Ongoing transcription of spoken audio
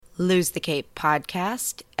Lose the Cape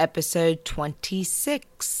podcast, episode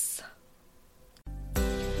 26.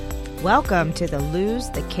 Welcome to the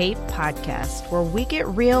Lose the Cape podcast, where we get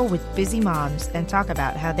real with busy moms and talk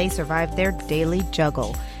about how they survive their daily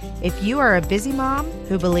juggle. If you are a busy mom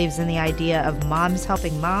who believes in the idea of moms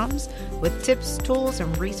helping moms with tips, tools,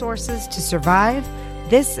 and resources to survive,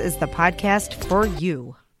 this is the podcast for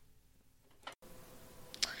you.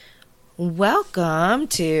 Welcome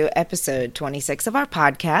to episode 26 of our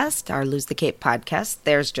podcast, our Lose the Cape podcast.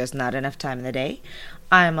 There's just not enough time in the day.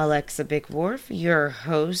 I'm Alexa Bigworth, your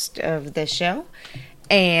host of the show,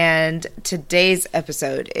 and today's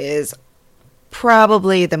episode is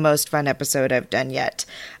probably the most fun episode I've done yet.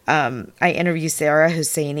 I interview Sarah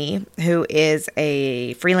Hosseini, who is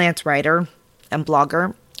a freelance writer and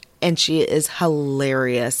blogger, and she is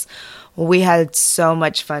hilarious. We had so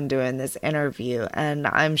much fun doing this interview, and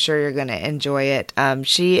I'm sure you're going to enjoy it.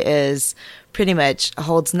 She is pretty much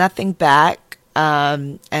holds nothing back,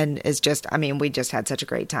 and is just, we just had such a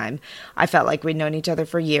great time. I felt like we'd known each other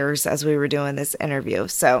for years as we were doing this interview,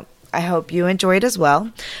 so I hope you enjoyed as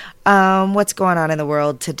well. What's going on in the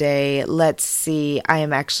world today? Let's see. I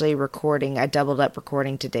am actually recording. I doubled up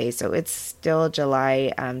recording today, so it's still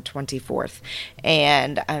July 24th.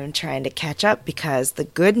 And I'm trying to catch up because the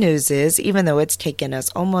good news is, even though it's taken us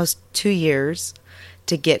almost 2 years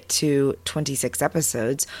to get to 26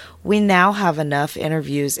 episodes, we now have enough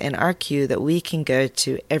interviews in our queue that we can go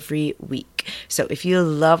to every week. So if you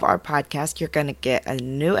love our podcast, you're going to get a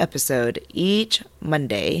new episode each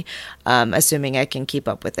Monday, assuming I can keep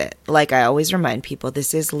up with it. Like I always remind people,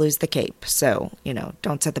 this is Lose the Cape. So,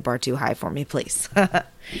 don't set the bar too high for me, please.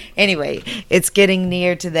 Anyway, it's getting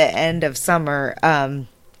near to the end of summer.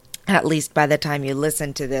 At least by the time you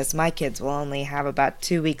listen to this, my kids will only have about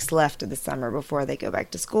 2 weeks left of the summer before they go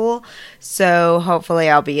back to school. So hopefully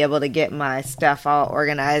I'll be able to get my stuff all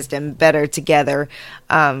organized and better together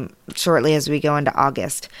shortly as we go into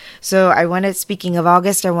August. So speaking of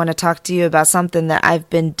August, I want to talk to you about something that I've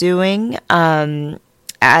been doing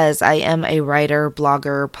as I am a writer,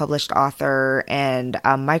 blogger, published author, and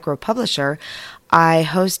a micro publisher. I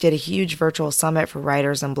hosted a huge virtual summit for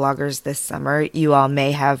writers and bloggers this summer. You all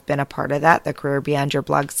may have been a part of that, the Career Beyond Your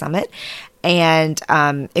Blog Summit. And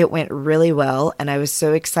it went really well. And I was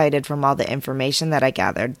so excited from all the information that I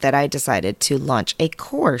gathered that I decided to launch a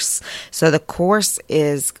course. So the course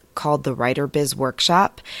is called the Writer Biz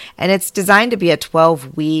Workshop. And it's designed to be a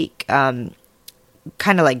 12-week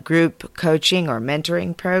kind of like group coaching or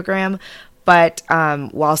mentoring program. But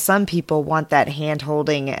while some people want that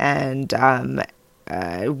hand-holding and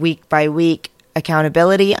week by week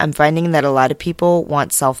accountability, I'm finding that a lot of people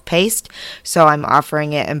want self-paced. So I'm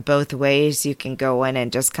offering it in both ways. You can go in and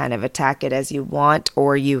just kind of attack it as you want,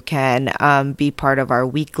 or you can be part of our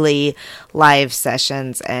weekly live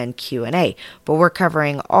sessions and Q&A. But we're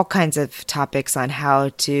covering all kinds of topics on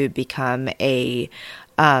how to become a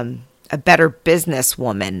better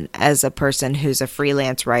businesswoman as a person who's a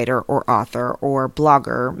freelance writer or author or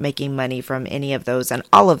blogger, making money from any of those and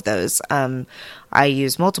all of those. I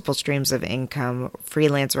use multiple streams of income,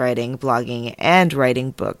 freelance writing, blogging, and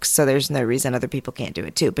writing books. So there's no reason other people can't do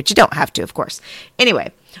it too, but you don't have to, of course.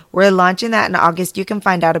 Anyway, we're launching that in August. You can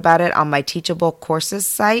find out about it on my Teachable Courses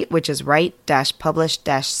site, which is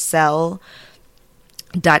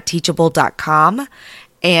write-publish-sell.teachable.com.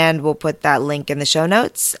 And we'll put that link in the show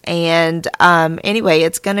notes. And anyway,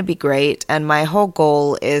 it's going to be great. And my whole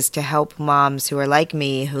goal is to help moms who are like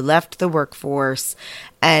me, who left the workforce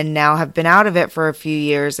and now have been out of it for a few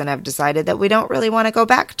years and have decided that we don't really want to go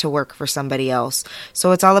back to work for somebody else.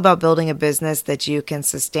 So it's all about building a business that you can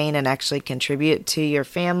sustain and actually contribute to your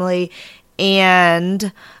family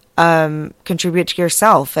and contribute to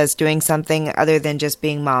yourself as doing something other than just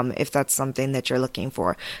being mom, if that's something that you're looking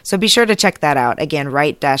for. So be sure to check that out. Again,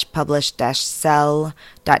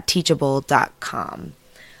 write-publish-sell.teachable.com.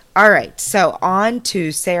 All right, so on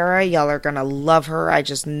to Sarah. Y'all are going to love her. I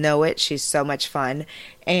just know it. She's so much fun.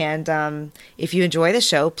 And if you enjoy the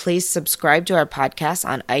show, please subscribe to our podcast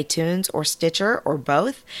on iTunes or Stitcher or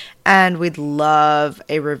both. And we'd love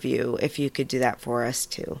a review if you could do that for us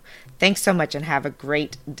too. Thanks so much and have a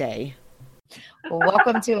great day. Well,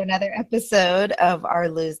 welcome to another episode of our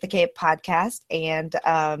Lose the Cape podcast and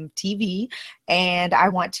TV. And I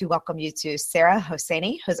want to welcome you to Sarah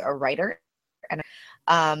Hosseini, who's a writer and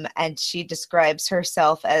And she describes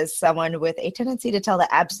herself as someone with a tendency to tell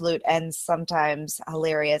the absolute and sometimes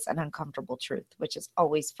hilarious and uncomfortable truth, which is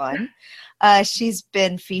always fun. She's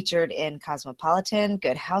been featured in Cosmopolitan,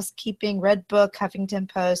 Good Housekeeping, Red Book, Huffington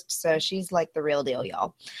Post. So she's like the real deal,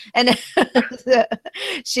 y'all. And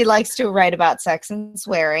she likes to write about sex and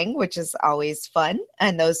swearing, which is always fun.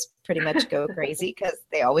 And those pretty much go crazy because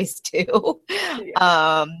they always do.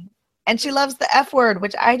 Yeah. And she loves the F word,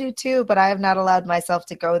 which I do too, but I have not allowed myself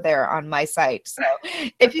to go there on my site. So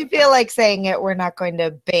if you feel like saying it, we're not going to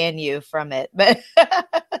ban you from it. But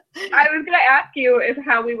I was going to ask you if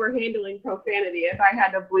how we were handling profanity, if I had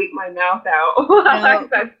to bleep my mouth out while I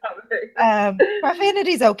said something.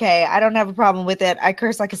 Profanity's okay. I don't have a problem with it. I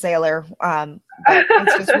curse like a sailor. But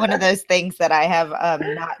it's just one of those things that I have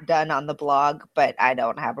not done on the blog, but I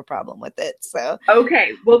don't have a problem with it. So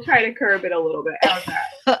okay, we'll try to curb it a little bit. How's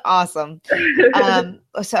that? Awesome.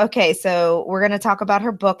 So we're going to talk about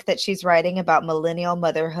her book that she's writing about millennial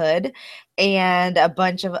motherhood and a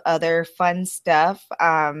bunch of other fun stuff.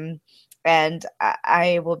 And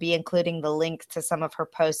I will be including the link to some of her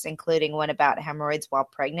posts, including one about hemorrhoids while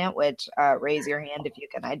pregnant, which raise your hand if you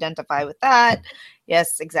can identify with that.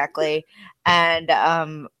 Yes, exactly. And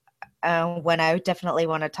one I definitely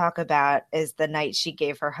want to talk about is the night she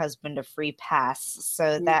gave her husband a free pass.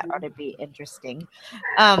 So that ought to be interesting.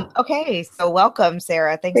 Okay, so welcome,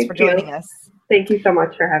 Sarah. Thanks for joining us. Thank you so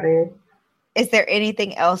much for having me. Is there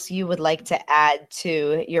anything else you would like to add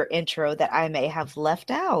to your intro that I may have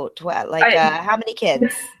left out? How many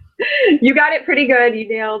kids? You got it pretty good. You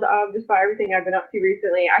nailed just about everything I've been up to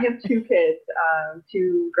recently. I have 2 kids,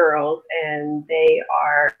 2 girls, and they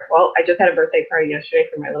are, well, I just had a birthday party yesterday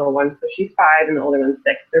for my little one. So she's 5 and the older one's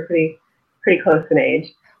 6. They're pretty close in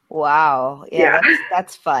age. Wow. Yeah.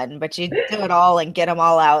 That's fun. But you do it all and get them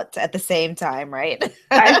all out at the same time, right?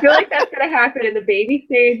 I feel like that's going to happen. In the baby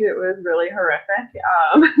stage, it was really horrific.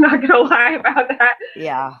 I'm not going to lie about that.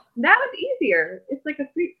 Yeah. Now it's easier. It's like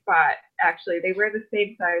a sweet spot, actually. They wear the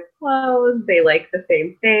same size clothes. They like the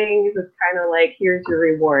same things. It's kind of like, here's your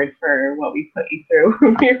reward for what we put you through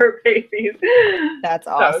when you were babies. That's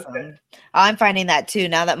awesome. So I'm finding that too.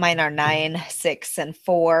 Now that mine are 9, 6, and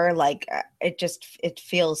 4, like it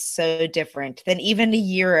feels so different than even a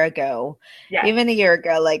year ago. Yeah. Even a year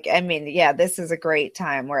ago, like, I mean, yeah, this is a great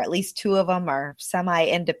time where at least 2 of them are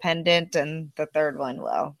semi-independent and the third one,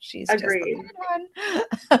 well, she's Agreed. Just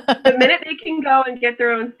the one. The minute they can go and get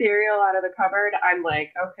their own cereal out of the cupboard, I'm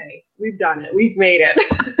like, okay, we've done it. We've made it.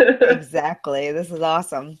 Exactly. This is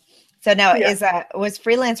awesome. So now, was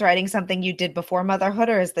freelance writing something you did before motherhood,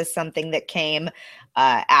 or is this something that came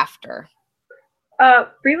after?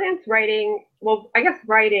 Freelance writing, well, I guess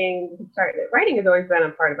writing has always been a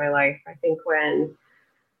part of my life. I think when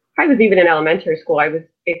I was even in elementary school, I was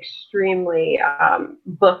extremely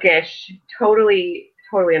bookish, totally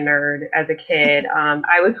a nerd as a kid.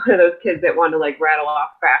 I was one of those kids that wanted to like rattle off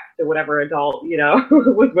facts to whatever adult,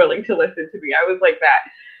 was willing to listen to me. I was like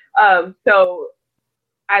that. So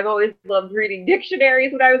I've always loved reading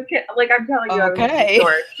dictionaries when I was a kid. Like I'm telling you, okay. I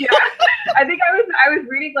was short. Yeah. I think I was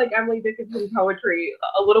reading like Emily Dickinson poetry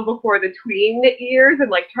a little before the tween years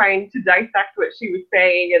and like trying to dissect what she was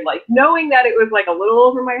saying and like knowing that it was like a little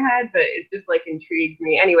over my head, but it just like intrigued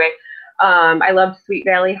me. Anyway, I loved Sweet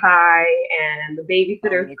Valley High and The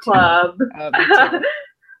Babysitter's Club.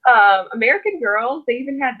 American Girls, they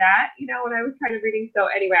even had that, when I was kind of reading. So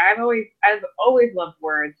anyway, I've always loved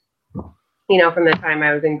words, from the time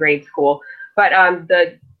I was in grade school. But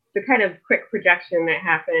the kind of quick projection that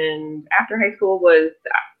happened after high school was,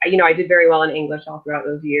 I did very well in English all throughout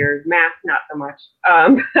those years. Math, not so much.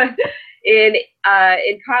 In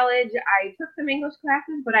college, I took some English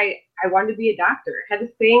classes, but I wanted to be a doctor. I had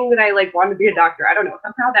this thing that I like wanted to be a doctor. I don't know.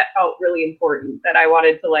 Somehow that felt really important that I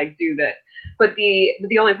wanted to like do this. But the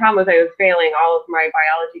only problem was I was failing all of my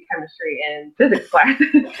biology, chemistry, and physics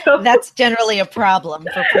classes. So, that's generally a problem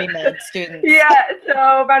for pre-med students. Yeah.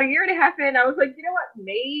 So about a year and a half in, I was like, you know what?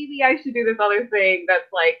 Maybe I should do this other thing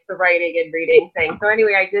that's like the writing and reading thing. So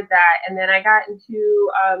anyway, I did that. And then I got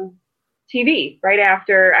into TV right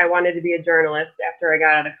after I wanted to be a journalist after I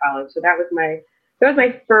got out of college. So that was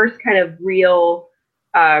my first kind of real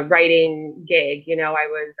writing gig. I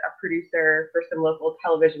was a producer for some local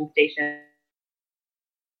television stations.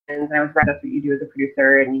 And I was that's what you do as a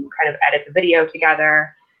producer, and you kind of edit the video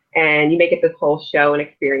together and you make it this whole show and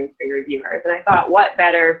experience for your viewers. And I thought, what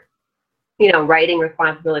better, writing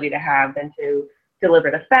responsibility to have than to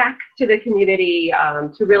deliver the facts to the community,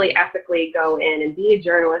 to really ethically go in and be a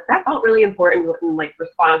journalist. That felt really important and like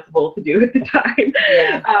responsible to do at the time.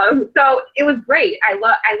 Yeah. So it was great. I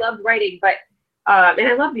loved writing, but and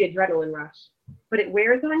I love the adrenaline rush. but it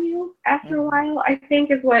wears on you after a while, I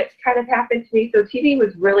think is what kind of happened to me. So TV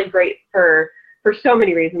was really great for so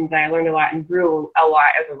many reasons. I learned a lot and grew a lot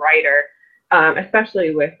as a writer,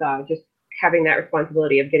 especially with just having that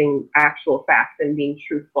responsibility of getting actual facts and being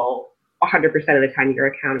truthful 100% of the time. You're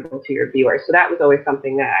accountable to your viewers. So that was always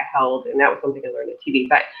something that I held, and that was something I learned at TV.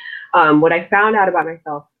 But what I found out about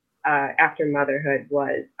myself after motherhood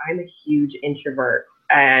was I'm a huge introvert,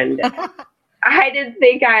 and I didn't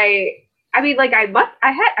think I mean, like I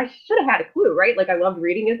should have had a clue, right? Like I loved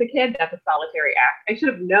reading as a kid. That's a solitary act. I should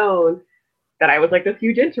have known that I was like this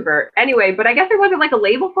huge introvert. Anyway, but I guess there wasn't like a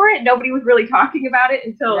label for it. Nobody was really talking about it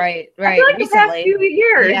until right. I feel like Recently. the past few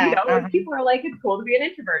years, Yeah, you know, when people are like, it's cool to be an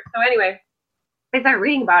introvert. So anyway, I started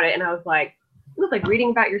reading about it, and I was like, it was like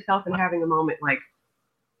reading about yourself and having a moment like,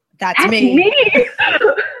 that's me.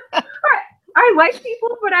 I like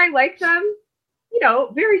people, but I like them, you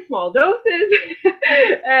know, very small doses.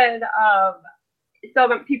 And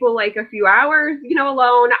some people like a few hours, you know,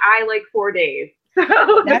 alone. I like 4 days. So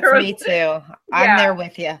that's me too. I'm there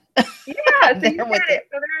with you. Yeah, so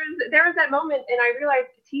there was that moment, and I realized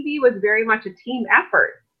TV was very much a team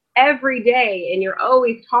effort every day, and you're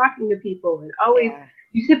always talking to people, and always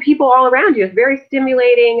you see people all around you. It's very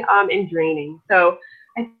stimulating and draining. So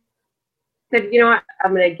I said, you know what,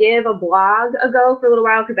 I'm going to give a blog a go for a little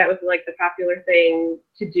while, because that was like the popular thing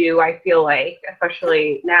to do. I feel like,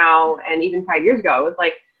 especially now, and even 5 years ago, it was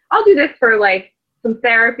like, I'll do this for like some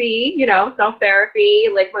therapy, you know, self-therapy,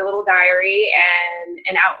 like my little diary, and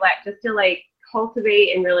an outlet just to like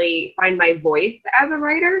cultivate and really find my voice as a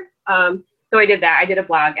writer. So I did that. I did a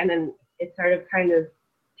blog, and then it started kind of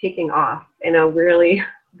taking off in a really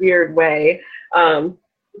weird way.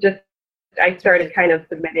 I started kind of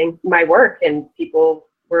submitting my work, and people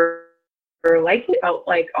were liking it. Felt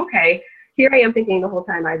like, okay, here I am thinking the whole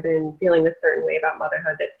time I've been feeling this certain way about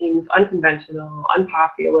motherhood that seems unconventional,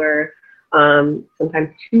 unpopular, sometimes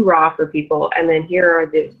too raw for people. And then these are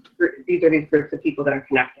these groups of people that are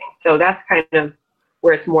connecting. So that's kind of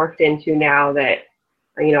where it's morphed into now, that,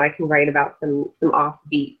 you know, I can write about some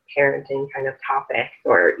offbeat parenting kind of topics,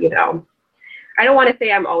 or, you know, I don't want to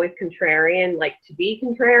say I'm always contrarian, like to be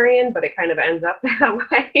contrarian, but it kind of ends up that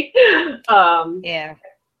way. Yeah.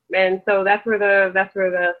 And so that's where the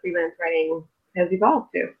freelance writing has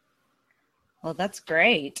evolved to. Well, that's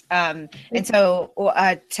great. And so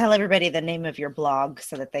tell everybody the name of your blog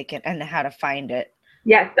so that they can, and how to find it.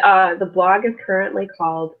 Yes, the blog is currently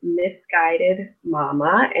called Misguided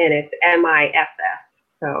Mama, and it's MISS.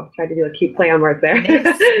 So try to do a cute play on words there.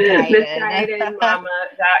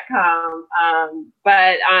 Misguidedmama.com.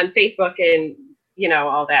 But on Facebook and, you know,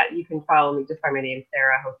 all that, you can follow me just by my name,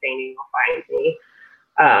 Sarah Hosseini. You'll find me.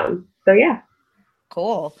 So yeah.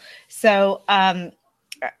 Cool. So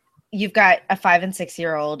you've got a 5 and 6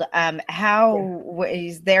 year old.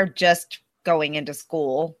 Is they're just going into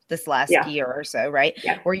school this last year or so, right?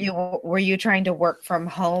 Yeah. Were you trying to work from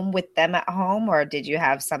home with them at home, or did you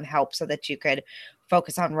have some help so that you could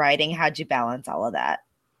focus on writing? How'd you balance all of that?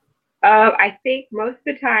 I think most of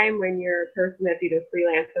the time when you're a person that's either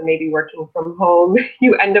freelance or maybe working from home,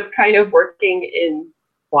 you end up kind of working in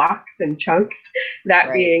blocks and chunks.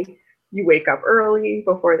 That being, you wake up early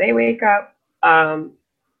before they wake up,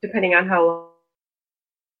 depending on how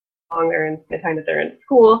long they're in the time that they're in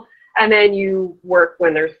school. And then you work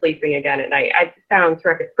when they're sleeping again at night. It sounds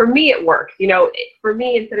terrific. For me, it works. You know, for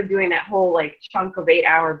me, instead of doing that whole like chunk of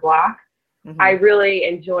 8-hour block, I really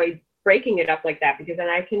enjoy breaking it up like that, because then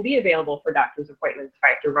I can be available for doctor's appointments if I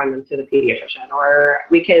have to run them to the pediatrician, or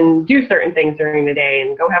we can do certain things during the day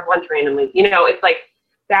and go have lunch randomly. You know, it's like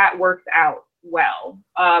that works out well.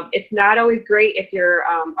 It's not always great if you're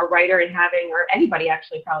a writer and or anybody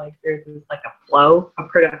actually probably experiences like a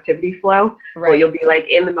productivity flow, where you'll be like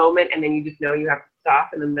in the moment, and then you just know you have to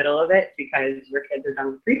stop in the middle of it because your kids are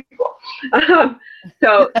done with preschool.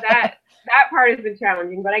 So that part has been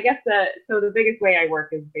challenging, but I guess the biggest way I work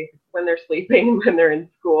is basically when they're sleeping, when they're in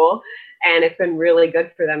school, and it's been really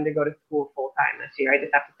good for them to go to school full time this year. I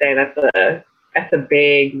just have to say that's a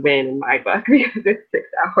big win in my book, because it's 6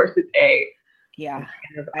 hours a day. Yeah,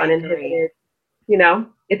 kind of uninhibited. You know,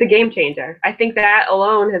 it's a game changer. I think that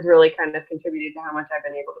alone has really kind of contributed to how much I've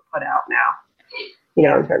been able to put out now. You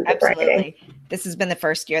know, in terms of writing. This has been the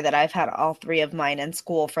first year that I've had all 3 of mine in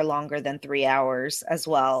school for longer than 3 hours as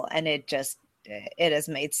well, and it has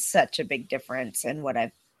made such a big difference in what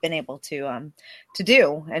I've been able to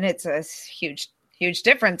do, and it's a huge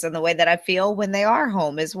difference in the way that I feel when they are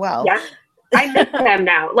home as well. Yeah, I miss them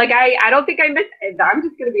now. Like I don't think I miss. I'm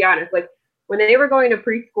just gonna be honest. Like when they were going to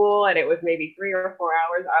preschool and it was maybe 3 or 4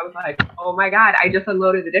 hours, I was like, oh my God, I just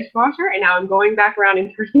unloaded the dishwasher and now I'm going back around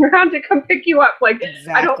and turning around to come pick you up. Like,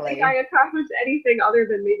 Exactly. I don't think I accomplished anything other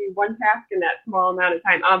than maybe one task in that small amount of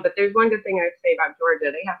time. But there's one good thing I would say about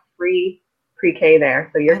Georgia. They have free pre-K there.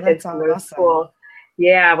 So your kids can go to school.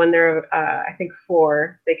 Yeah, when they're, I think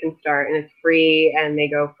 4, they can start, and it's free, and they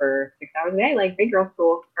go for 6 hours a day, like big girl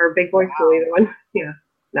school or big boy school, either one. Yeah,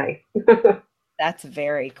 nice. That's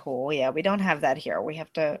very cool. Yeah, we don't have that here. We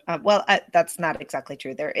have to, that's not exactly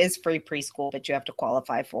true. There is free preschool, but you have to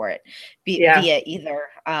qualify for it via either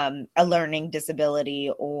a learning disability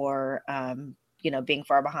or, being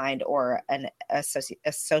far behind or a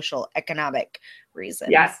social economic reason.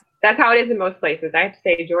 Yes, that's how it is in most places. I have to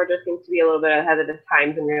say Georgia seems to be a little bit ahead of the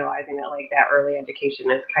times in realizing that like that early education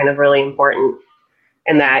is kind of really important,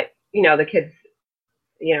 and that, the kids,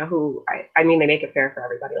 who, I mean, they make it fair for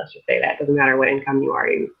everybody. Let's just say that. It doesn't matter what income you are,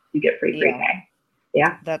 you get free pre-K.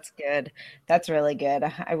 Yeah. That's good. That's really good.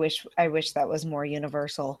 I wish that was more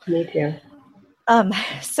universal. Me too.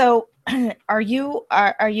 So are you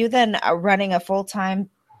then running a full-time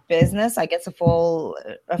business? I guess a full,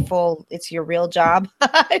 it's your real job,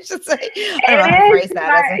 I should say. I don't know how to phrase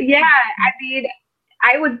that. Yeah. I mean,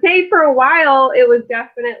 I would say for a while, it was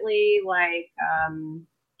definitely like,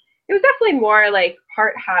 it was definitely more like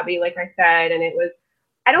part hobby, like I said. And it was,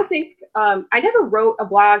 I don't think, I never wrote a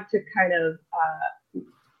blog to kind of,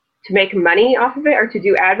 to make money off of it or to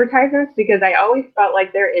do advertisements, because I always felt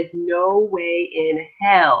like there is no way in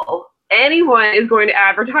hell anyone is going to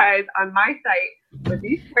advertise on my site with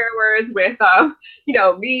these swear words, with,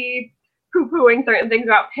 me poo-pooing certain things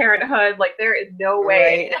about parenthood. Like, there is no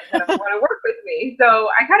way that I want to work with me. So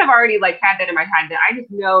I kind of already like had that in my head that I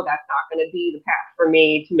just know that's not going to be the path for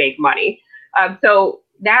me to make money. So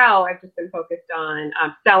now I've just been focused on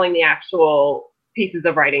selling the actual pieces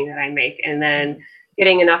of writing that I make, and then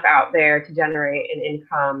getting enough out there to generate an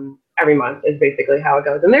income every month is basically how it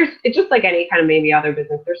goes. And it's just like any kind of maybe other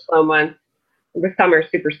business. There's slow months. The summer's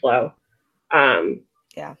super slow.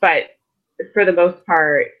 But for the most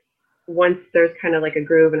part, once there's kind of like a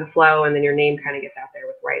groove and a flow, and then your name kind of gets out there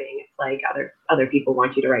with writing, it's like other people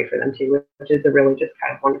want you to write for them too, which is a really just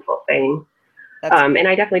kind of wonderful thing. And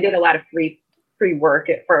I definitely did a lot of free work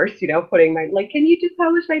at first, putting my, like, can you just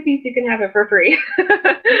publish my piece? You can have it for free.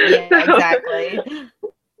 Exactly.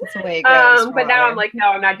 That's the way it goes. But now I'm like, no,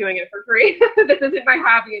 I'm not doing it for free. This isn't my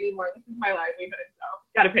hobby anymore. This is my livelihood. So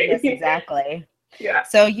gotta pay. Yes, exactly. Yeah.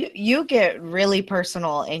 So you get really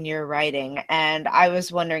personal in your writing, and I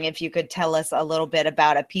was wondering if you could tell us a little bit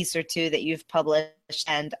about a piece or two that you've published,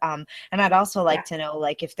 and I'd also like to know,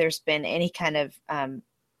 like, if there's been any kind of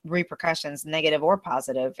repercussions, negative or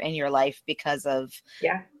positive, in your life because of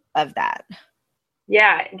that.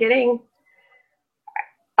 Yeah,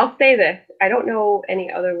 I'll say this, I don't know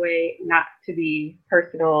any other way not to be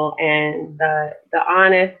personal, and the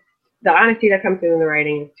honesty that comes through in the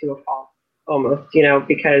writing is to a fault, almost,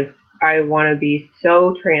 because I want to be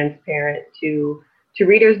so transparent to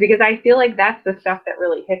readers, because I feel like that's the stuff that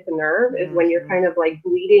really hits a nerve, is when you're kind of like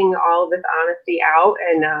bleeding all this honesty out,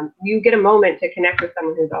 and you get a moment to connect with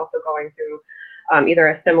someone who's also going through either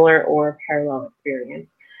a similar or parallel experience.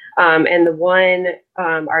 And the one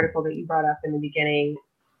article that you brought up in the beginning,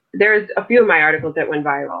 there's a few of my articles that went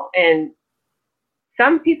viral, and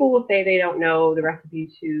some people will say they don't know the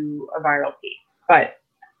recipe to a viral piece, but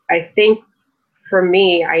I think for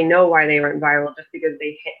me, I know why they went viral, just because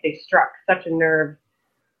they struck such a nerve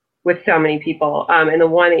with so many people. And the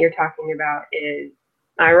one that you're talking about is,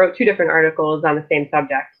 I wrote 2 different articles on the same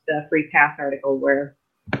subject. The free pass article, where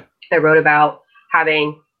I wrote about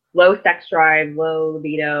having low sex drive, low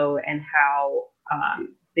libido, and how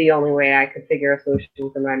the only way I could figure a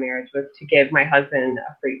solution for my marriage was to give my husband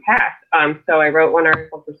a free pass. So I wrote one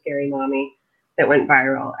article for Scary Mommy that went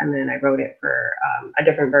viral, and then I wrote it for a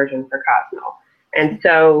different version for Cosmo. And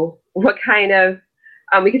so what kind of,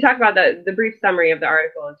 we can talk about the brief summary of the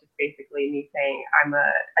article. Is just basically me saying I'm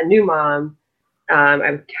a new mom.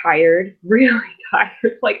 I'm tired, really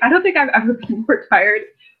tired. Like, I don't think I've ever been more tired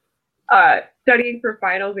studying for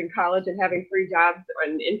finals in college and having 3 jobs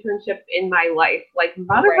and internships in my life. Like,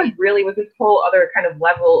 motherhood really was this whole other kind of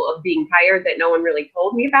level of being tired that no one really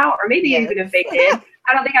told me about, or maybe even if they did,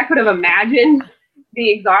 I don't think I could have imagined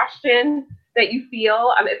the exhaustion that you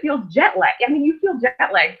feel. It feels jet lag. I mean, you feel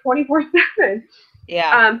jet lag 24/7.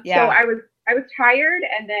 Yeah. So I was tired,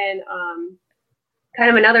 and then kind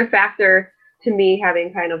of another factor to me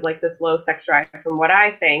having kind of like this low sex drive, from what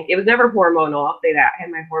I think, it was never hormonal. I'll say that. I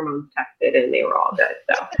had my hormones tested and they were all good.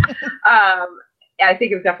 So I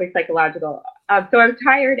think it was definitely psychological. So I was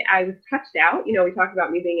tired. I was touched out. You know, we talked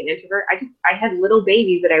about me being an introvert. I had little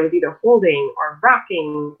babies that I was either holding or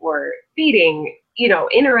rocking or feeding, you know,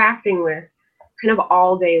 interacting with kind of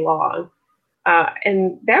all day long.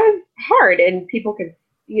 And that was hard. And people could,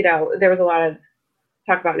 you know, there was a lot of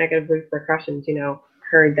talk about negative repercussions, you know,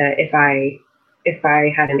 heard that if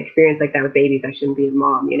I had an experience like that with babies, I shouldn't be a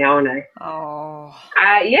mom, you know, and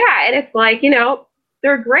yeah, and it's like, you know,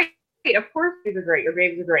 they're great. Of course, babies are great. Your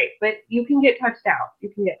babies are great, but you can get touched out. You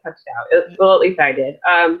can get touched out. Well, at least I did.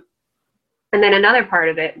 And then another part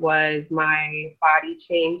of it was my body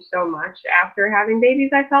changed so much after having babies.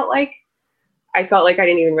 I felt like I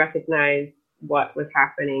didn't even recognize what was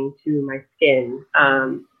happening to my skin,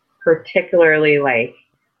 particularly like,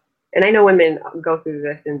 and I know women go through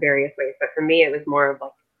this in various ways, but for me, it was more of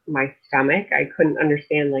like my stomach. I couldn't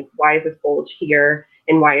understand, like, why is this bulge here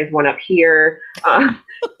and why is one up here?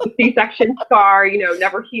 The C-section scar, you know,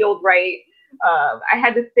 never healed right. I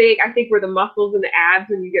had this thing, I think, where the muscles and the abs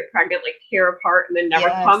when you get pregnant like tear apart and then never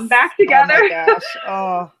come back together. Oh my gosh.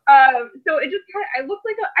 Oh. So it just kind of, I felt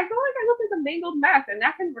like I looked like a mangled mess, and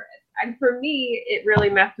that can, and for me, it really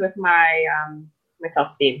messed with my my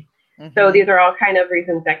self-esteem. Mm-hmm. So these are all kind of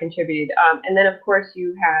reasons that contributed. And then of course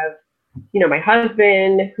you have, you know, my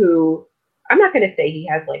husband, who I'm not going to say he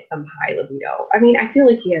has like some high libido. I mean, I feel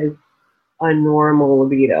like he has a normal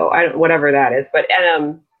libido. Whatever that is, but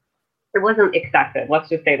it wasn't excessive. Let's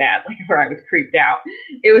just say that, like, where I was creeped out.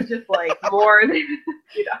 It was just like more than,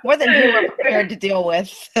 you know, more than you were prepared to deal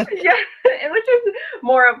with. Yeah, it was just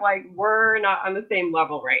more of like, we're not on the same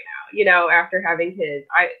level right now. You know, after having kids,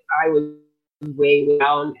 I was way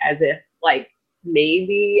down, as if like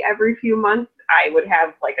maybe every few months I would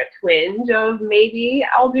have like a twinge of maybe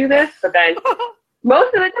I'll do this, but then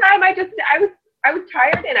most of the time I was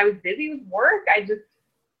tired and I was busy with work. I just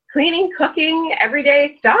cleaning, cooking,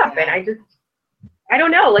 everyday stuff. And I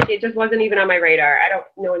don't know, like, it just wasn't even on my radar. I don't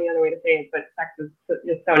know any other way to say it, but sex was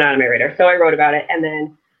just so not on my radar. So I wrote about it. And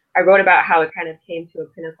then I wrote about how it kind of came to a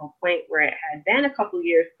pinnacle point where it had been a couple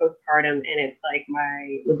years postpartum, and it's like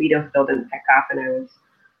my libido still didn't pick up. And I was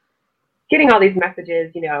getting all these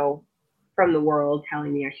messages, you know, from the world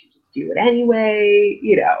telling me I should just do it anyway.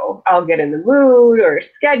 You know, I'll get in the mood or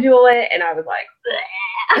schedule it. And I was like,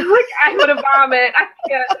 like, I would have vomit. I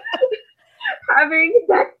can't. Having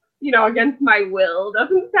sex, you know, against my will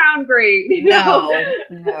doesn't sound great. You know?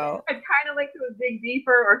 No. I'd kind of like to dig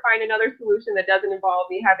deeper or find another solution that doesn't involve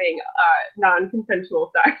me having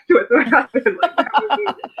non-consensual sex with my husband. Like,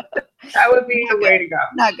 that would be the way to go.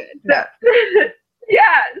 Not good. No.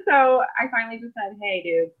 Yeah. So I finally just said, hey,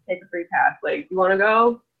 dude, take a free pass. Like, you want to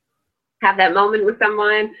go have that moment with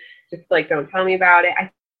someone? Just like, don't tell me about it. I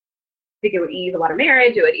think it would ease a lot of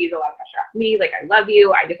marriage. It would ease a lot of pressure off me. Like, I love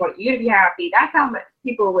you. I just want you to be happy. That's how much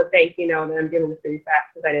people would think, you know, that I'm giving the free pass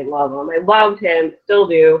because I didn't love him. I loved him, still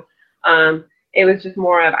do. It was just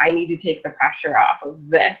more of, I need to take the pressure off of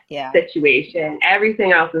this situation.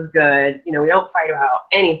 Everything else is good. You know, we don't fight about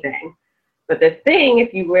anything. But this thing,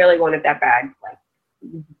 if you really wanted that bad, like,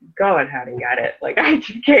 go ahead and get it. Like, I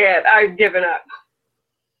just can't. I've given up.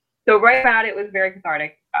 So right about it was very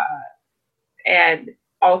cathartic. And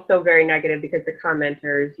also very negative because the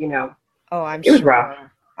commenters, you know, I'm it was rough.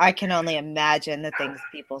 I can only imagine the things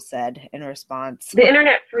people said in response. The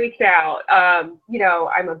internet freaked out. You know,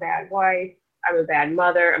 I'm a bad wife. I'm a bad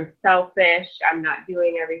mother. I'm selfish. I'm not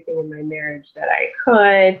doing everything in my marriage that I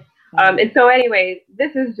could. And so anyway,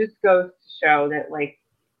 this is just goes to show that, like,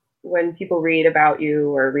 when people read about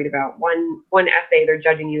you or read about one essay, they're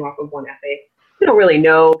judging you off of one essay. You don't really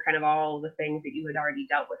know kind of all the things that you had already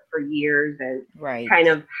dealt with for years, and kind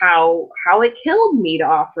of how it killed me to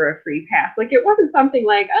offer a free pass. Like, it wasn't something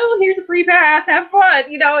like, oh, here's a free pass, have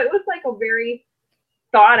fun. You know, it was like a very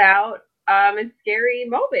thought out and scary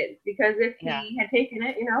moment, because if he had taken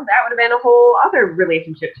it, you know, that would have been a whole other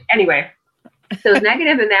relationship. Anyway, so it's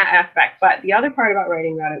negative in that aspect. But the other part about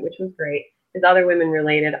writing about it, which was great, is other women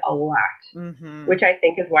related a lot, which I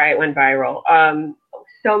think is why it went viral.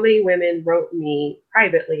 So many women wrote me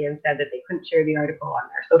privately and said that they couldn't share the article on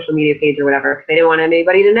their social media page or whatever. They didn't want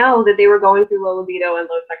anybody to know that they were going through low libido and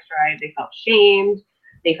low sex drive. They felt shamed.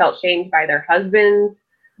 They felt shamed by their husbands.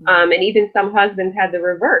 And even some husbands had the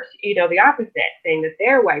reverse, you know, the opposite, saying that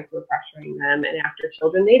their wives were pressuring them. And after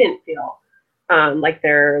children, they didn't feel like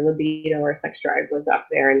their libido or sex drive was up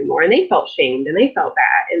there anymore. And they felt shamed and they felt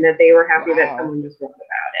bad, and that they were happy that someone just wrote about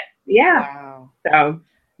it. Yeah. Wow. So.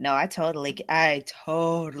 No, I totally get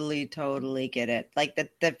it. Like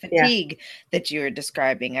the fatigue that you were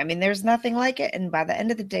describing. I mean, there's nothing like it. And by the end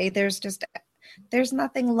of the day, there's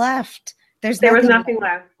nothing left. There was nothing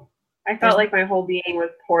left. I felt like my whole being was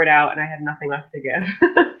poured out and I had nothing left to give.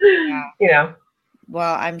 Yeah. You know.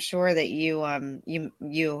 Well, I'm sure that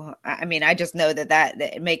I mean, I just know that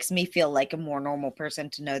it makes me feel like a more normal person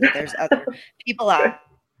to know that there's other people out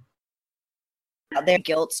there.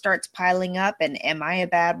 Guilt starts piling up, and am I a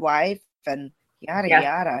bad wife? And yada Yes.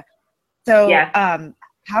 yada. So, Yes.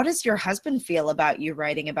 How does your husband feel about you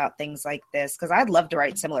writing about things like this? Because I'd love to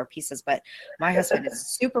write similar pieces, but my husband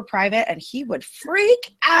is super private, and he would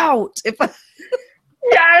freak out if.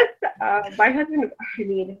 Yes. My husband. I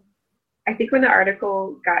mean, I think when the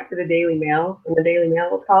article got to the Daily Mail, and the Daily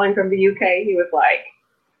Mail was calling from the UK, he was like,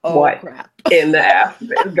 "What crap. in the F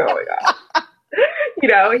is going on?" You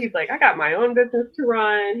know, he's like, "I got my own business to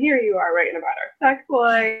run. Here you are writing about our sex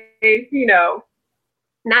life." You know,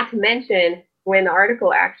 not to mention when the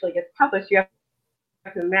article actually gets published, you have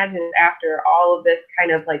to imagine after all of this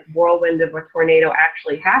kind of like whirlwind of a tornado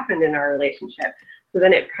actually happened in our relationship. So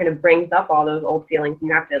then it kind of brings up all those old feelings, and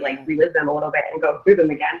you have to like relive them a little bit and go through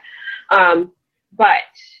them again.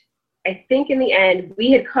 But I think in the end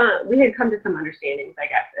we had come to some understandings, I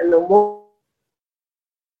guess. And the one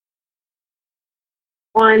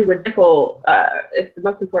with it's the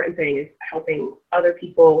most important thing is helping other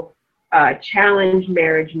people challenge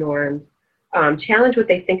marriage norms, challenge what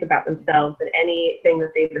they think about themselves and anything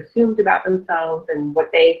that they've assumed about themselves and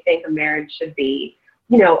what they think a marriage should be.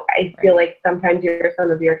 You know, I feel like sometimes you hear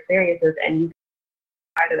some of your experiences and you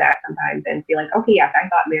out of that sometimes and feel like, okay, yes, I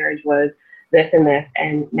thought marriage was this and this,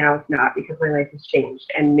 and now it's not because my life has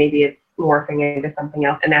changed, and maybe it's morphing into something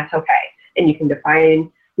else, and that's okay. And you can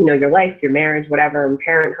define, you know, your life, your marriage, whatever, and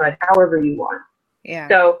parenthood, however you want. Yeah.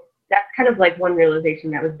 So that's kind of like one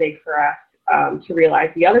realization that was big for us to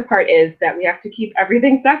realize. The other part is that we have to keep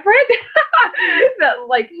everything separate. That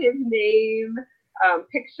like his name,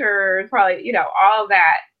 pictures, probably, you know, all of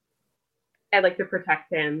that. I'd like to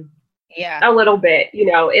protect him. Yeah. A little bit, you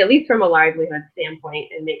know, at least from a livelihood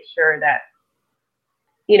standpoint, and make sure that,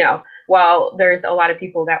 you know, while there's a lot of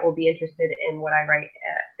people that will be interested in what I write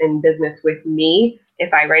in business with me,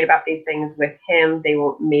 if I write about these things with him, they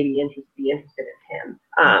won't maybe be interested in him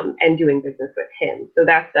and doing business with him. So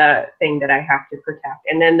that's a thing that I have to protect.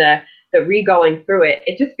 And then the re-going through it,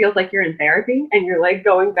 it just feels like you're in therapy and you're like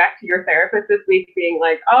going back to your therapist this week being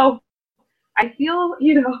like, oh, I feel,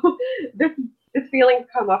 you know, this feelings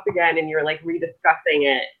come up again and you're like rediscussing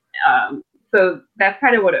it. So that's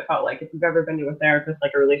kind of what it felt like. If you've ever been to a therapist,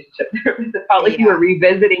 like a relationship therapist, it felt like you were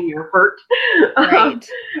revisiting your hurt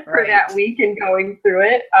for that week and going through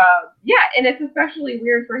it. And it's especially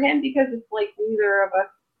weird for him because it's like neither of us,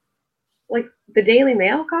 like the Daily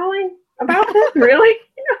Mail calling about this, really?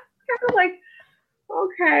 You know, kind of like,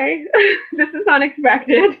 okay, this is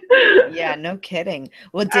unexpected. Yeah, no kidding.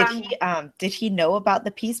 Well, did he know about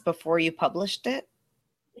the piece before you published it?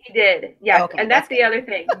 He did, yes. Okay, and that's the other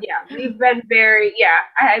thing. Yeah, we've been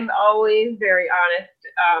I'm always very honest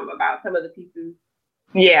about some of the pieces.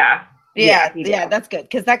 Yeah, that's good,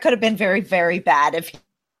 because that could have been very, very bad if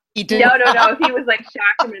he did. No. If he was like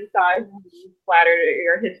shocked and saw his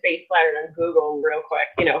face flattered on Google real quick,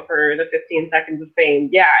 you know, for the 15 seconds of fame,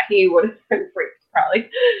 yeah, he would have been freaked probably.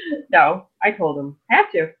 No, I told him. I have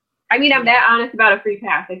to. I mean, I'm that honest about a free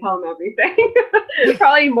pass. I tell him everything.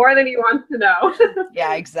 Probably more than he wants to know.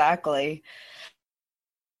 Yeah, exactly.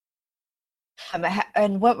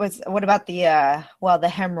 And what about the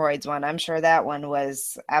hemorrhoids one? I'm sure that one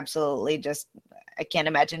was absolutely just, I can't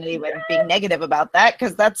imagine anyone being negative about that,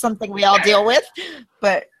 because that's something we all deal with.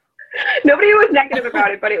 But nobody was negative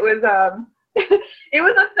about it, but it was it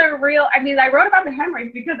was a surreal. I mean, I wrote about the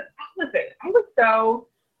hemorrhoids because, listen, I was so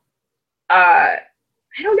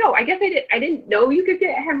I don't know. I guess I didn't know you could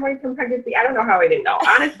get hemorrhoids from pregnancy. I don't know how I didn't know.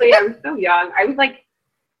 Honestly, I was so young. I was like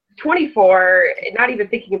 24, not even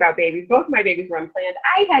thinking about babies. Both of my babies were unplanned.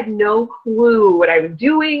 I had no clue what I was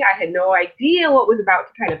doing. I had no idea what was about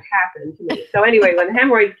to kind of happen to me. So anyway, when the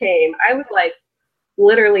hemorrhoids came, I was like,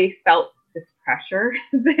 literally felt this pressure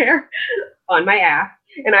there on my ass.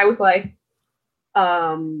 And I was like,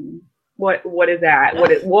 what is that?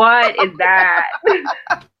 What is that?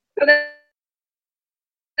 So then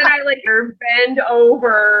I like bend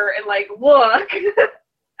over and like look,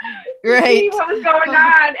 right, see what was going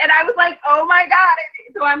on, and I was like, oh my god!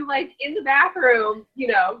 So I'm like in the bathroom, you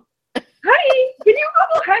know, honey, can you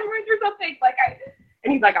Google hemorrhoids or something?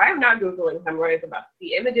 And he's like, I am not Googling hemorrhoids. I'm about to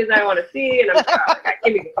see images I want to see, and I'm like,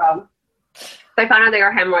 give me the phone. So I found out they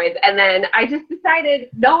were hemorrhoids, and then I just decided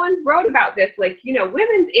no one wrote about this. Like, you know,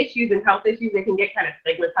 women's issues and health issues, they can get kind of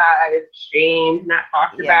stigmatized, shamed, not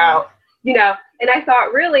talked about. And I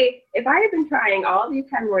thought, really, if I have been trying all these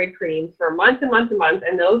hemorrhoid creams for months and months and months,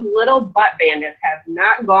 and those little butt bandits have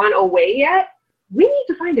not gone away yet, we need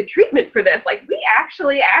to find a treatment for this. Like, we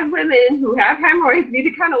actually, as women who have hemorrhoids, need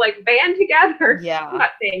to kind of like band together. Yeah. I'm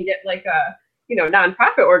not saying get like a,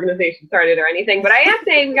 nonprofit organization started or anything, but I am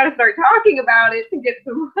saying we got to start talking about it to get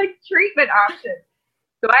some like treatment options.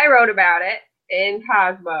 So I wrote about it in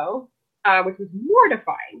Cosmo, which was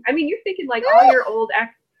mortifying. I mean, you're thinking like all your old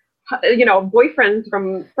boyfriends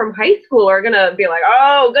from high school are gonna be like,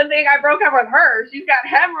 oh, good thing I broke up with her. She's got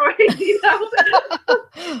hemorrhoids,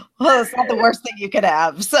 Well, it's not the worst thing you could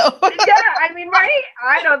have. So yeah, I mean, right?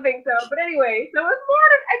 I don't think so. But anyway, so it's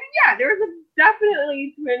there was a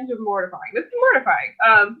definitely twinge of mortifying. It's mortifying,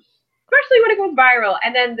 especially when it goes viral.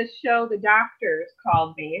 And then the doctors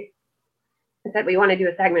called me and said, we want to do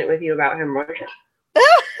a segment with you about hemorrhoids.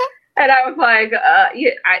 And I was like,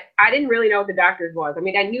 I didn't really know what the doctors was. I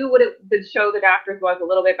mean, I knew what the show the doctors was a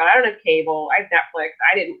little bit, but I don't have cable. I have Netflix.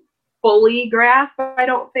 I didn't fully grasp, I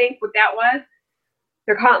don't think, what that was.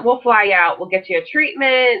 We'll fly out. We'll get you a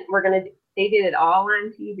treatment. They did it all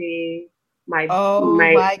on TV. My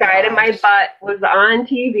side of my butt was on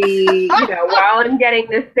TV, while I'm getting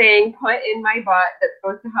this thing put in my butt that's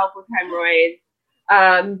supposed to help with hemorrhoids.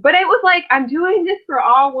 But it was like, I'm doing this for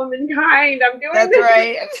all womankind. I'm doing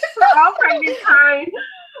for all pregnant-kind.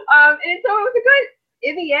 And so it was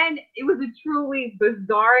in the end, it was a truly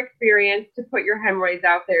bizarre experience to put your hemorrhoids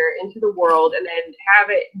out there into the world and then have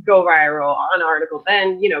it go viral on articles,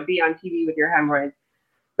 then, be on TV with your hemorrhoids.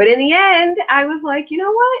 But in the end, I was like, you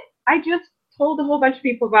know what? I just told a whole bunch of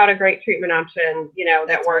people about a great treatment option,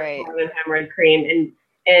 that works more than hemorrhoid cream.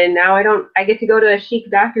 And now I get to go to a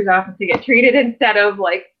chic doctor's office to get treated instead of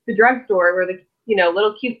like the drugstore where the,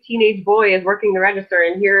 little cute teenage boy is working the register.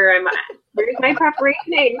 And here's my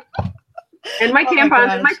preparation aid and my tampons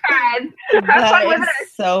and my pads. That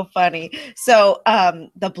is so funny. So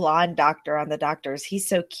the blonde doctor on the doctors, he's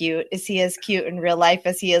so cute. Is he as cute in real life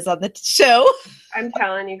as he is on the show? I'm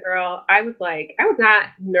telling you, girl, I was not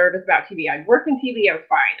nervous about TV. I'd worked in TV. I was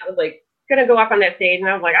fine. I was like, gonna go up on that stage and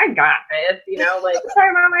I was like, I got this, like, I'm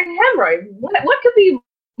talking about my hemorrhoids. What could be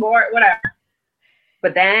more, whatever.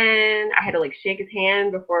 But then I had to like shake his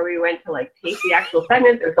hand before we went to like take the actual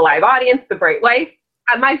segment. There was a live audience, the bright lights.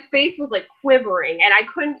 My face was like quivering and I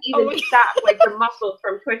couldn't even stop like the muscles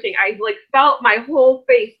from twitching. I like felt my whole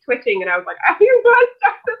face twitching and I was like, I'm going to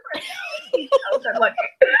stop this right now.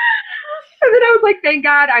 And then I was like, thank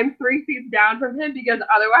God I'm 3 feet down from him because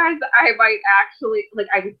otherwise I might actually, like,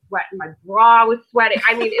 I was sweating. My bra was sweating.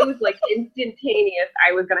 I mean, it was like instantaneous.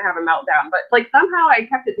 I was going to have a meltdown. But like somehow I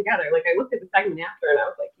kept it together. Like I looked at the segment after and I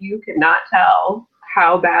was like, you could not tell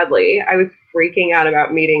how badly I was freaking out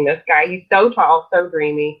about meeting this guy. He's so tall, so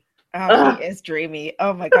dreamy. Oh, he is dreamy.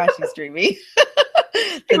 Oh my gosh, he's dreamy.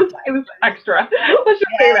 It was extra. Let's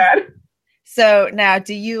just say that. So now,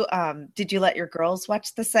 did you let your girls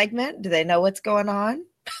watch the segment? Do they know what's going on?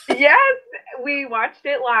 Yes, we watched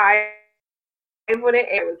it live when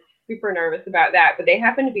I was super nervous about that, but they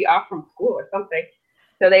happened to be off from school or something.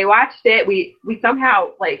 So they watched it. We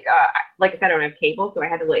somehow like I said, I don't have cable, so I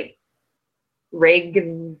had to like rig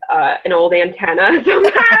an old antenna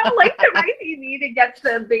somehow like to my TV to get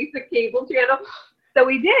the basic cable channel. So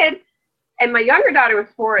we did. And my younger daughter was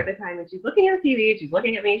 4 at the time, and she's looking at the TV, she's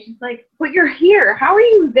looking at me, she's like, but you're here. How are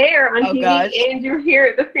you there on TV and you're here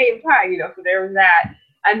at the same time? So there was that.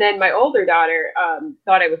 And then my older daughter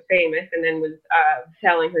thought I was famous and then was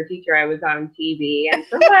telling her teacher I was on TV. And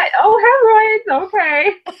so what? Oh, hemorrhoids,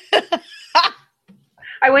 okay.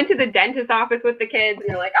 I went to the dentist's office with the kids, and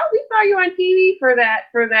they're like, "Oh, we saw you on TV for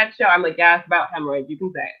that show." I'm like, "Yeah, it's about hemorrhoids. You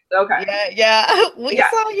can say it." Okay. Yeah. We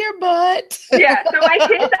saw your butt. Yeah. So my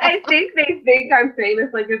kids, I think they think I'm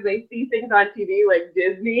famous, like if they see things on TV like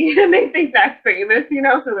Disney, and they think that's famous,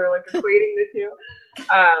 So they're like equating the two.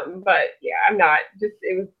 But yeah, I'm not. Just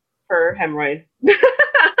it was for hemorrhoids.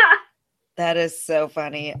 That is so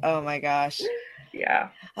funny. Oh my gosh. Yeah.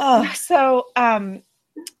 Oh, so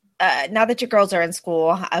now that your girls are in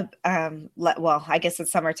school, well, I guess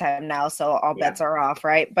it's summertime now, so all bets are off,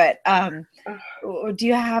 right? But do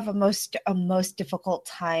you have a most difficult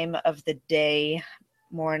time of the day,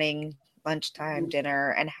 morning, lunchtime,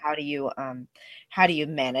 dinner, and how do you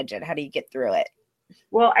manage it? How do you get through it?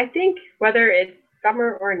 Well, I think whether it's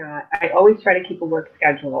summer or not, I always try to keep a work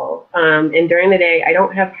schedule. And during the day, I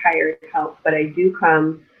don't have hired help, but I do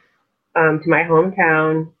come to my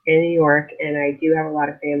hometown in New York, and I do have a lot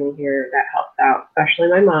of family here that helps out, especially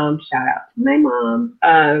my mom. Shout out to my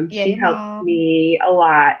mom. She helps me a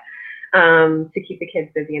lot to keep the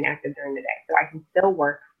kids busy and active during the day. So I can still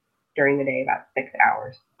work during the day about 6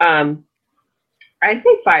 hours. I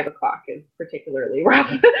think 5 o'clock is particularly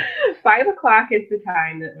rough. 5 o'clock is the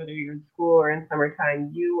time that whether you're in school or in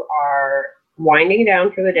summertime, you are winding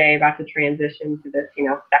down for the day, about to transition to this,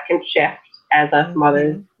 second shift, as us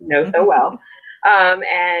mothers know so well.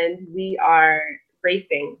 And we are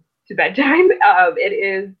racing to bedtime. It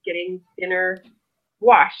is getting dinner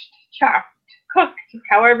washed, chopped, cooked,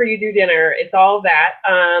 however you do dinner. It's all that.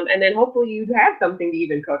 And then hopefully you have something to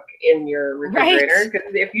even cook in your refrigerator.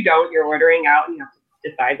 Because if you don't, you're ordering out and you have to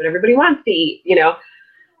decide what everybody wants to eat,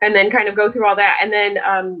 and then kind of go through all that. And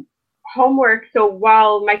then homework. So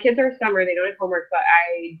while my kids are summer, they don't have homework, but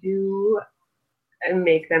I do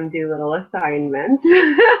make them do little assignments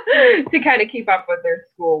to kind of keep up with their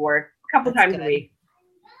schoolwork a couple times a week.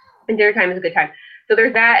 And dinner time is a good time. So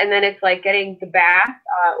there's that, and then it's like getting the bath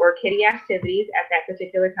or kiddie activities at that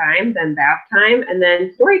particular time, then bath time, and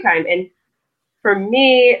then story time. And for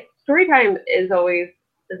me, story time is always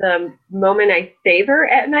the moment I savor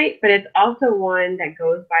at night, but it's also one that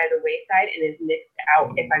goes by the wayside and is mixed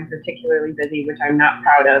out if I'm particularly busy, which I'm not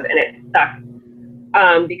proud of, and it sucks.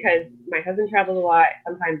 Because my husband travels a lot.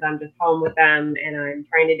 Sometimes I'm just home with them and I'm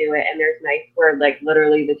trying to do it. And there's nights where like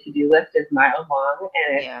literally the to-do list is miles long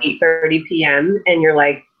and it's 8:30 p.m. and you're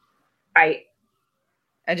like, I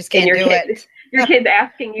just can't do it. Your kid's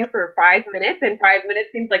asking you for 5 minutes, and 5 minutes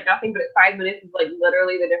seems like nothing, but 5 minutes is like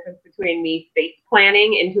literally the difference between me face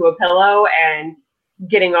planning into a pillow and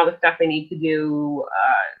getting all the stuff I need to do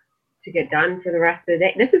to get done for the rest of the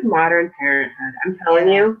day. This is modern parenthood. I'm telling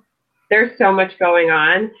you. There's so much going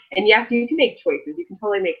on. And yes, you can make choices. You can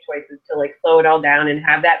totally make choices to like slow it all down and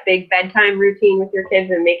have that big bedtime routine with your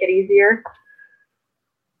kids and make it easier.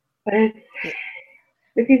 But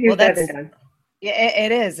it's easier said than done. Yeah,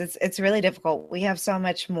 it is. It's really difficult. We have so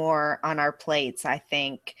much more on our plates, I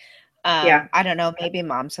think. I don't know. Maybe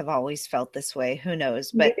moms have always felt this way. Who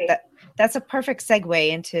knows? But that's a perfect segue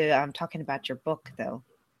into talking about your book, though.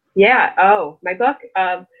 Yeah. Oh, my book.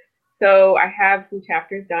 So I have some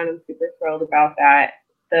chapters done. I'm super thrilled about that.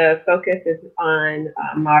 The focus is on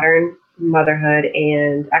modern motherhood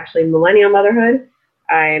and actually millennial motherhood.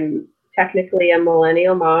 I'm technically a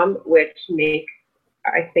millennial mom, which makes,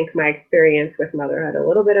 I think, my experience with motherhood a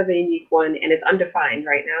little bit of a unique one, and it's undefined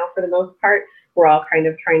right now for the most part. We're all kind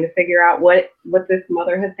of trying to figure out what this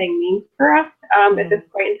motherhood thing means for us at this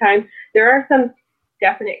point in time. There are some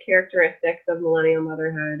definite characteristics of millennial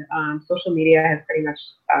motherhood. Social media has pretty much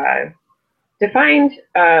defined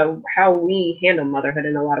how we handle motherhood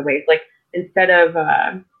in a lot of ways. Like instead of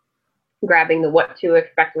grabbing the what to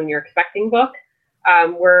expect when you're expecting book,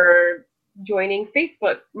 we're joining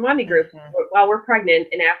Facebook mommy groups while we're pregnant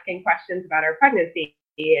and asking questions about our pregnancy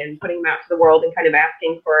and putting them out to the world and kind of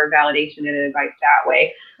asking for validation and advice that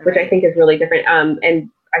way, which I think is really different. And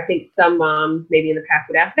I think some moms maybe in the past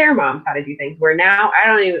would ask their moms how to do things, where now I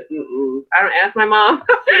don't ask my mom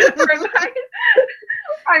for advice.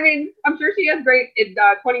 I mean, I'm sure she has great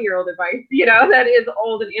 20-year-old advice, that is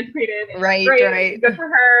old and antiquated. And great. Good for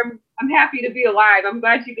her. I'm happy to be alive. I'm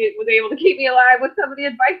glad she was able to keep me alive with some of the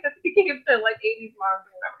advice that's given to like 80s moms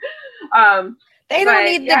or whatever. They don't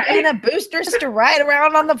need the Anna boosters to ride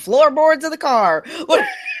around on the floorboards of the car.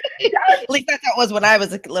 At least that's how it was when I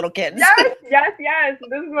was a little kid. Yes.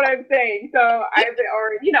 This is what I'm saying. So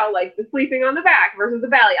like the sleeping on the back versus the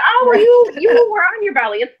belly. Oh, you were on your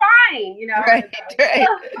belly. It's fine. Right.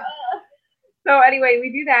 So anyway,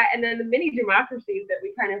 we do that. And then the mini democracies that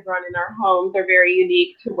we kind of run in our homes are very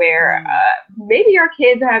unique to where maybe our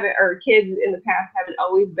kids kids in the past haven't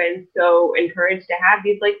always been so encouraged to have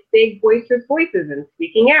these like big boisterous voices and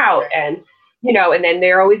speaking out. And, and then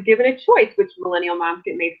they're always given a choice, which millennial moms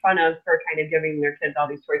get made fun of for kind of giving their kids all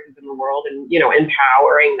these choices in the world and,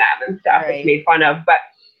 empowering them and stuff. It's made fun of. But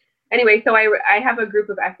anyway, so I have a group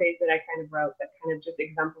of essays that I kind of wrote that kind of just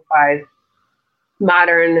exemplifies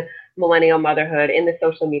modern millennial motherhood in the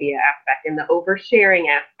social media aspect, in the oversharing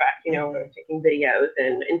aspect, taking videos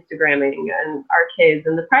and Instagramming and our kids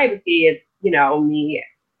and the privacy. It's, me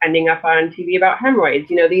ending up on TV about hemorrhoids.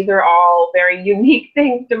 These are all very unique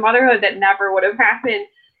things to motherhood that never would have happened,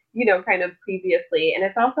 kind of previously. And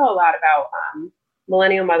it's also a lot about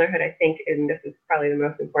millennial motherhood, I think, and this is probably the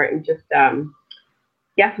most important, just,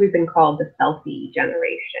 yes, we've been called the selfie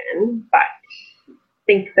generation, but I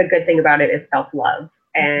think the good thing about it is self-love.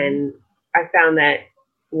 And I found that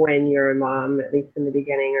when you're a mom, at least in the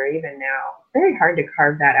beginning or even now, it's very hard to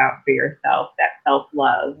carve that out for yourself, that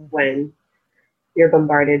self-love, when you're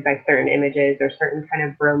bombarded by certain images or certain kind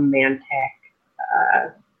of romantic.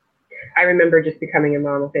 I remember just becoming a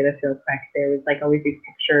mom, I'll say this real quick, there was like always these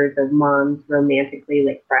pictures of moms romantically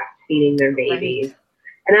like breastfeeding their babies. Right.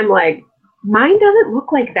 And I'm like, mine doesn't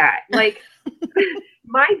look like that. Like,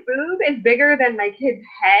 My boob is bigger than my kid's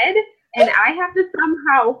head, and I have to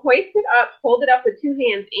somehow hoist it up, hold it up with two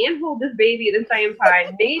hands, and hold this baby at the same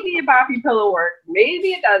time. Maybe a boppy pillow works, maybe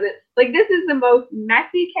it doesn't. Like, this is the most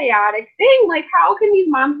messy, chaotic thing. Like, how can these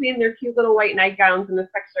moms be in their cute little white nightgowns in this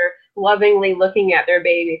picture, lovingly looking at their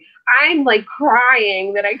baby? I'm like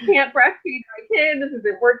crying that I can't breastfeed my kid. This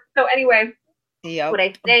isn't work. So anyway, what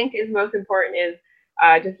I think is most important is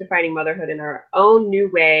just defining motherhood in our own new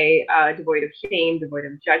way, devoid of shame, devoid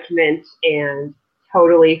of judgment, and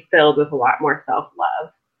totally filled with a lot more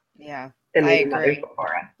self-love. Yeah, than maybe mothers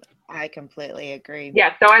before us. I completely agree.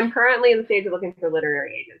 Yeah, so I'm currently in the stage of looking for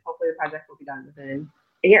literary agents. Hopefully the project will be done within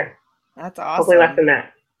a year. That's awesome. Hopefully less than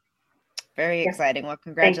that. Very exciting. Well,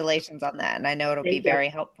 congratulations on that. And I know it'll be very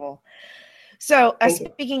helpful. So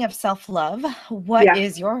speaking of self-love, what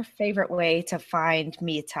is your favorite way to find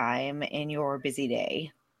me time in your busy day?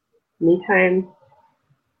 Me time,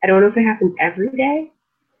 I don't know if it happens every day.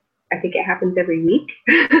 I think it happens every week.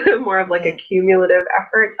 More of like a cumulative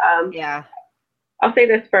effort. I'll say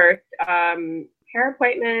this first. Hair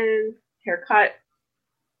appointments, haircut,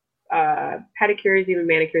 pedicures, even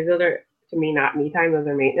manicures, those are, to me, not me time. Those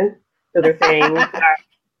are maintenance. Those are things that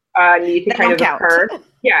need to kind of occur.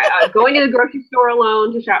 Going to the grocery store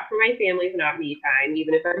alone to shop for my family is not me time.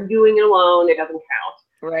 Even if I'm doing it alone, it doesn't count.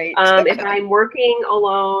 Right. If I'm working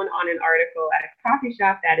alone on an article at a coffee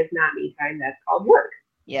shop, that is not me time. That's called work.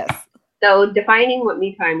 Yes. So defining what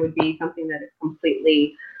me time would be something that is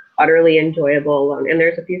completely, utterly enjoyable alone. And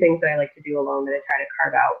there's a few things that I like to do alone that I try to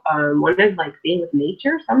carve out. One is like being with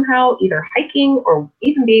nature somehow, either hiking or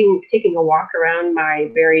even taking a walk around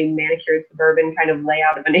my very manicured suburban kind of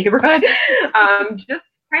layout of a neighborhood. Just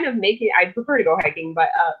kind of I prefer to go hiking,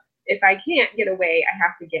 but if I can't get away, I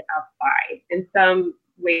have to get outside in some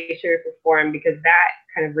way, shape, or form, because that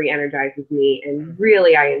kind of re-energizes me, and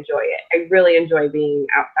really I enjoy it. I really enjoy being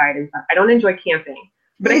outside and stuff. I don't enjoy camping,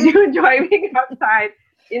 but I do enjoy being outside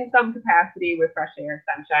in some capacity with fresh air,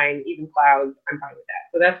 sunshine, even clouds. I'm fine with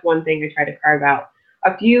that. So that's one thing I try to carve out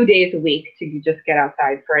a few days a week to just get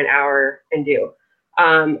outside for an hour and do.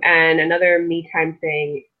 And another me time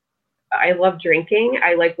thing, I love drinking.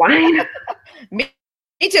 I like wine. Me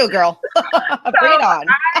too, girl. Bring it on.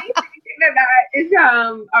 I think that is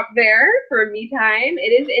up there for me time.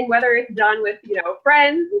 It is, and whether it's done with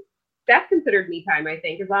friends, that's considered me time. I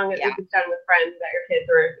think, as long as it's done with friends, that your kids,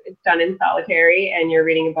 or it's done in solitary and you're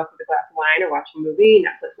reading a book with a glass of wine or watching a movie,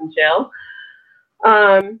 Netflix and chill.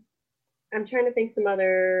 I'm trying to think some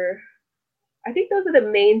other. I think those are the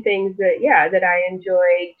main things that I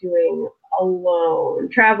enjoy doing alone.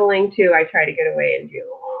 Traveling too, I try to get away and do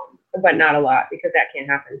alone, but not a lot, because that can't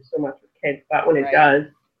happen so much with kids. But when it does,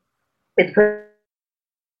 it's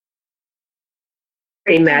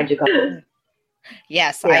pretty magical.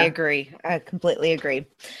 Yes, I agree. I completely agree.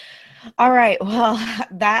 All right. Well,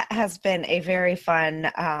 that has been a very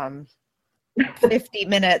fun 50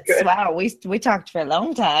 minutes. Good. Wow, we talked for a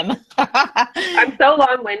long time. I'm so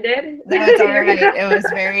long-winded. That's all right. It was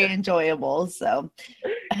very enjoyable. So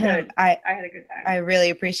I had a good time. I really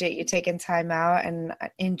appreciate you taking time out, and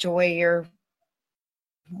enjoy your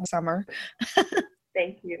summer.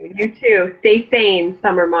 Thank you. You too. Stay sane,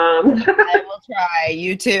 summer moms. I will try.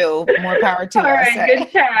 You too. More power to us. All right. Good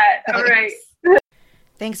chat. All right.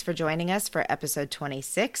 Thanks for joining us for episode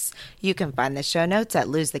 26. You can find the show notes at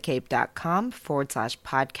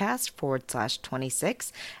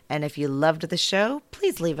losethecape.com/podcast/26. And if you loved the show,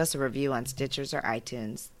 please leave us a review on Stitchers or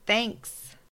iTunes. Thanks.